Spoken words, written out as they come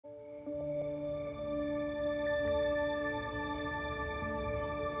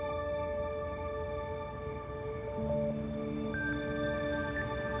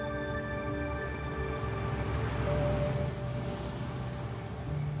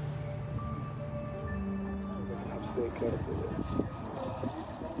stay careful.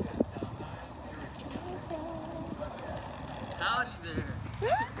 Howdy there.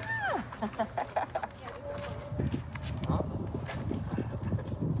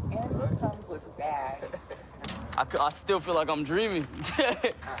 And it comes with bags. I still feel like I'm dreaming.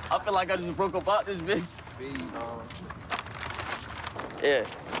 I feel like I just broke up out this bitch. Yeah.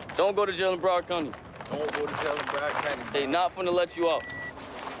 Don't go to jail in Broward County. Don't go to jail in Broward County. They not finna let you out.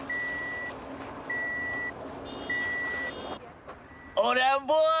 Oh, that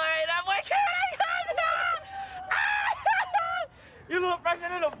boy can't. You look fresher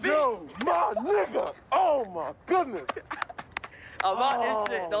than a bitch. Yo, my nigga. Oh my goodness. I'm out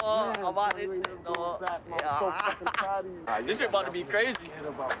this shit, dog. I'm out this shit, dog. This shit about to be crazy.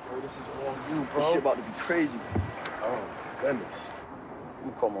 This is all you, bro. This shit about to be crazy. Oh, goodness. I'm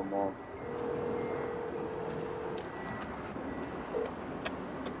gonna call my mom.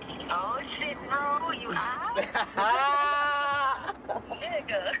 Oh shit, bro, you out?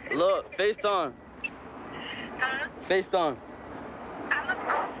 Nigga. Look, FaceTime. Huh? FaceTime. I look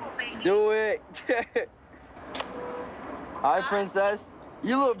awful, baby. Do it. Hi, princess.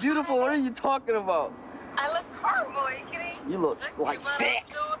 You look beautiful. What are you talking about? I look horrible, are you kidding? You look like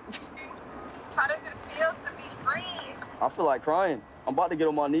sex. How does it feel to be free? I feel like crying. I'm about to get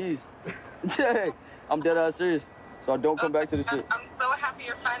on my knees. I'm dead ass serious. So I don't come back to the shit. I'm so happy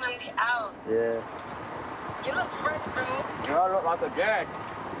you're finally out. Yeah. You look fresh, bro. You all look like a jag.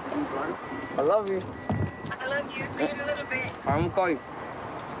 I love you. I love you. See you in a little bit. I'm gonna call you.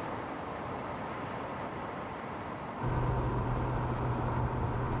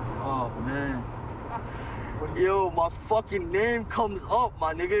 Oh, man. Yo, my fucking name comes up,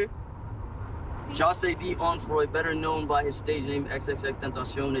 my nigga. Jahseh onfroy, better known by his stage name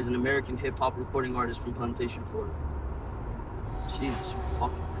XXXTentacion, is an American hip-hop recording artist from Plantation, Florida. Jesus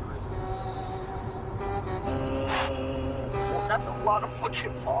fucking Christ. Well, that's a lot of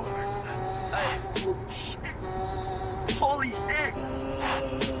fucking followers. Hey, holy shit. Holy shit.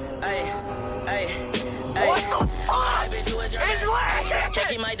 Hey. What the fuck? Bitch, who is your ass? Can't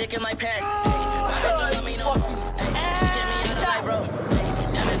keep my dick in my pants. My bitch don't love me no more. She kicked me out of life, bro.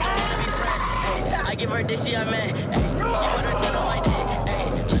 That bitch don't wanna be friends. I give her this, she a man. She put her 10 on my dick.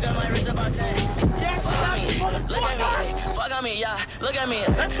 Look at my wrist about 10. Look at me, fuck on me, yeah. Look at me,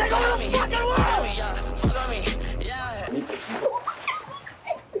 let's take over the fucking world. Fuck on me, yeah. Fuck on me, yeah.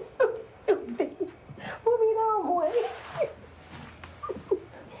 Put me down, boy.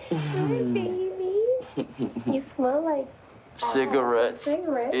 Hi, baby. You smell like cigarettes.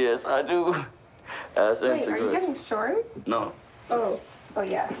 Cigarettes? Yes, I do. Ass and Wait, cigarettes. are you getting short? No. Oh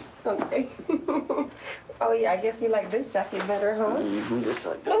yeah. Okay. Oh yeah, I guess you like this jacket better, huh? Mm-hmm, just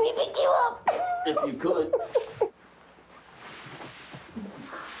like that. Let me pick you up. If you could.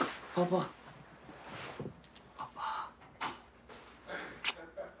 Papa.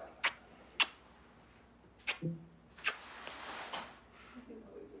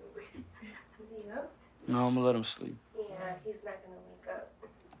 Is he up? No, I'm gonna let him sleep. Yeah, he's not gonna wake up.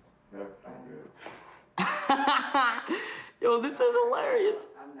 Yo, this is hilarious.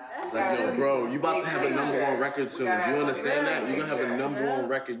 Like, yo, bro, you about to have a #1 record soon. Do you understand that? You're gonna have a #1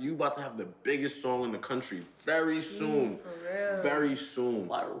 record. You about to have the biggest song in the country very soon. For real. Very soon.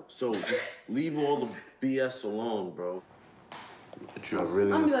 So just leave all the BS alone, bro. A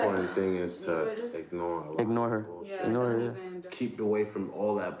really important thing is to ignore her. Yeah, Ignore her. Keep away from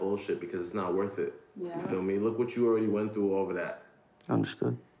all that bullshit because it's not worth it. Yeah. You feel me? Look what you already went through over that.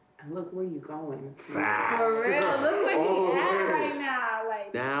 Understood. And look where you going. Facts. For real, look where he's at right now.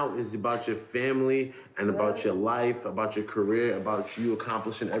 Like, now is about your family and about your life, about your career, about you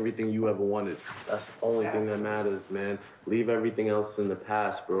accomplishing everything you ever wanted. That's the only thing that matters, man. Leave everything else in the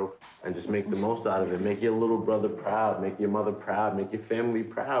past, bro, and just make the most out of it. Make your little brother proud, make your mother proud, make your family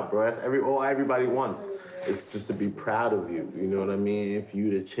proud, bro. That's all everybody wants. It's just to be proud of you, you know what I mean? For you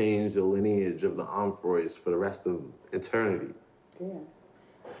to change the lineage of the onfroys for the rest of eternity. yeah.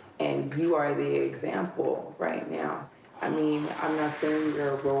 And you are the example right now. I mean, I'm not saying you're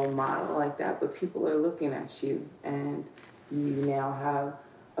a role model like that, but people are looking at you, and you now have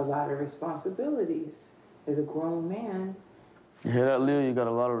a lot of responsibilities as a grown man. You hear that, Leo? You got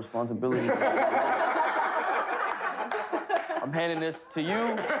a lot of responsibility. I'm handing this to you.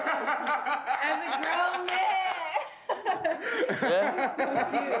 As a grown man. Yeah?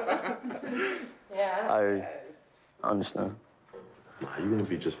 So cute. Yeah. I understand. Nah, you're gonna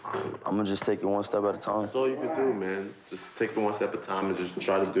be just fine. I'm gonna just take it one step at a time. That's all you can do, man. Just take it one step at a time and just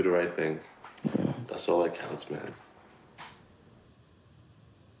try to do the right thing. Yeah. That's all that counts, man.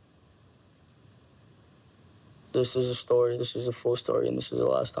 This is a story, this is a full story, and this is the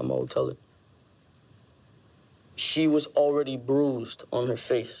last time I will tell it. she was already bruised on her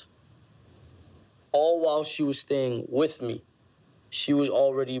face. All while she was staying with me, she was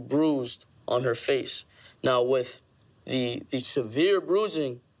already bruised on her face. Now, with the severe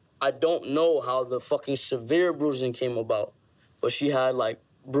bruising, I don't know how the fucking severe bruising came about, but she had, like,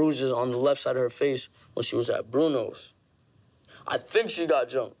 bruises on the left side of her face when she was at Bruno's. I think she got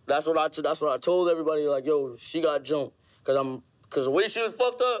jumped. That's what I told everybody, like, yo, she got jumped. Cause the way she was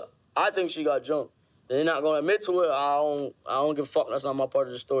fucked up, I think she got jumped. They're not gonna admit to it. I don't give a fuck. That's not my part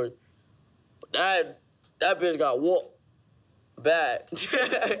of the story. But that bitch got whooped bad.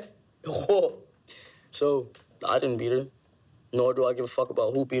 Whooped. So I didn't beat her. Nor do I give a fuck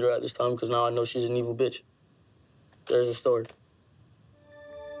about who beat her at this time, because now I know she's an evil bitch. There's the story.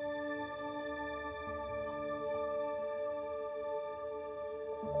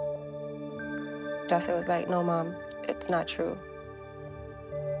 Jahseh was like, no, Mom, it's not true.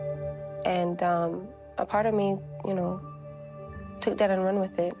 And a part of me, you know, took that and ran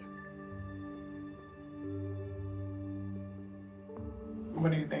with it.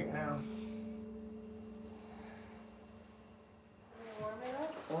 What do you think now?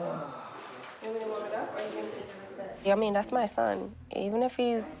 I mean, that's my son. Even if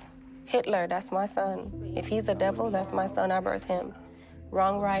he's Hitler, that's my son. If he's the devil, that's my son. I birthed him.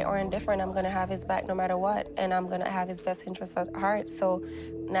 Wrong, right, or indifferent, I'm gonna have his back no matter what, and I'm gonna have his best interest at heart. So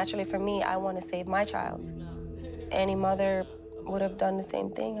naturally for me, I wanna save my child. Any mother would have done the same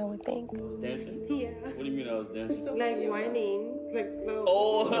thing, I would think. Dancing? Yeah. What do you mean I was dancing? Like whining, like slow.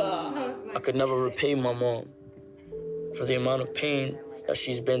 Oh! I could never repay my mom for the amount of pain that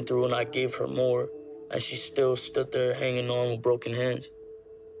she's been through, and I gave her more, and she still stood there hanging on with broken hands.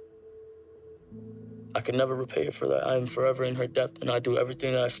 I could never repay her for that. I am forever in her debt, and I do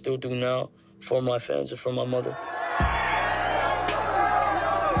everything that I still do now for my fans and for my mother.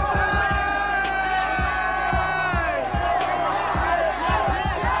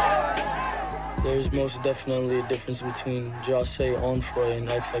 There's most definitely a difference between jahseh, onfroy, and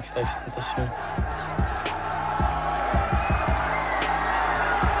XXXTentacion.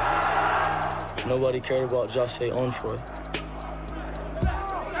 Nobody cared about jahseh onfroy.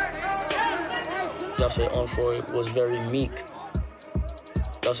 Jahseh onfroy was very meek.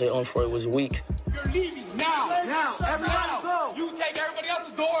 Jahseh onfroy was weak. You're leaving now. Now, everybody go. You take everybody out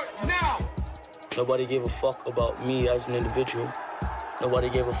the door now. Nobody gave a fuck about me as an individual. Nobody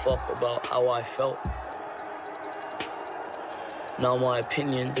gave a fuck about how I felt. Now my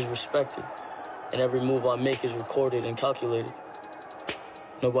opinion is respected, and every move I make is recorded and calculated.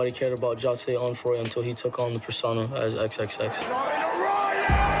 Nobody cared about jahseh onfroy until he took on the persona as XXX.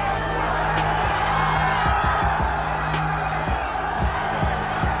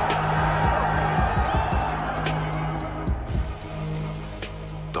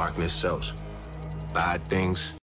 Darkness sells. Bad things